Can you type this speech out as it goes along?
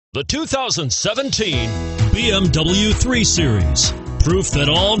The 2017 BMW 3 Series. Proof that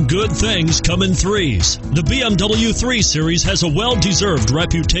all good things come in threes. The BMW 3 Series has a well-deserved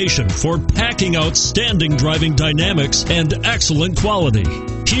reputation for packing outstanding driving dynamics and excellent quality.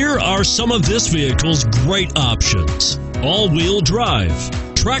 Here are some of this vehicle's great options: all-wheel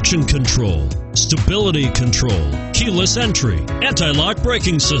drive, traction control, stability control, keyless entry, anti-lock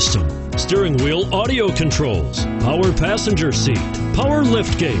braking system, steering wheel audio controls, power passenger seat, power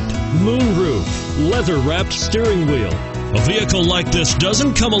liftgate, moonroof, leather-wrapped steering wheel. A vehicle like this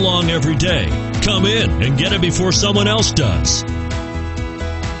doesn't come along every day. Come in and get it before someone else does.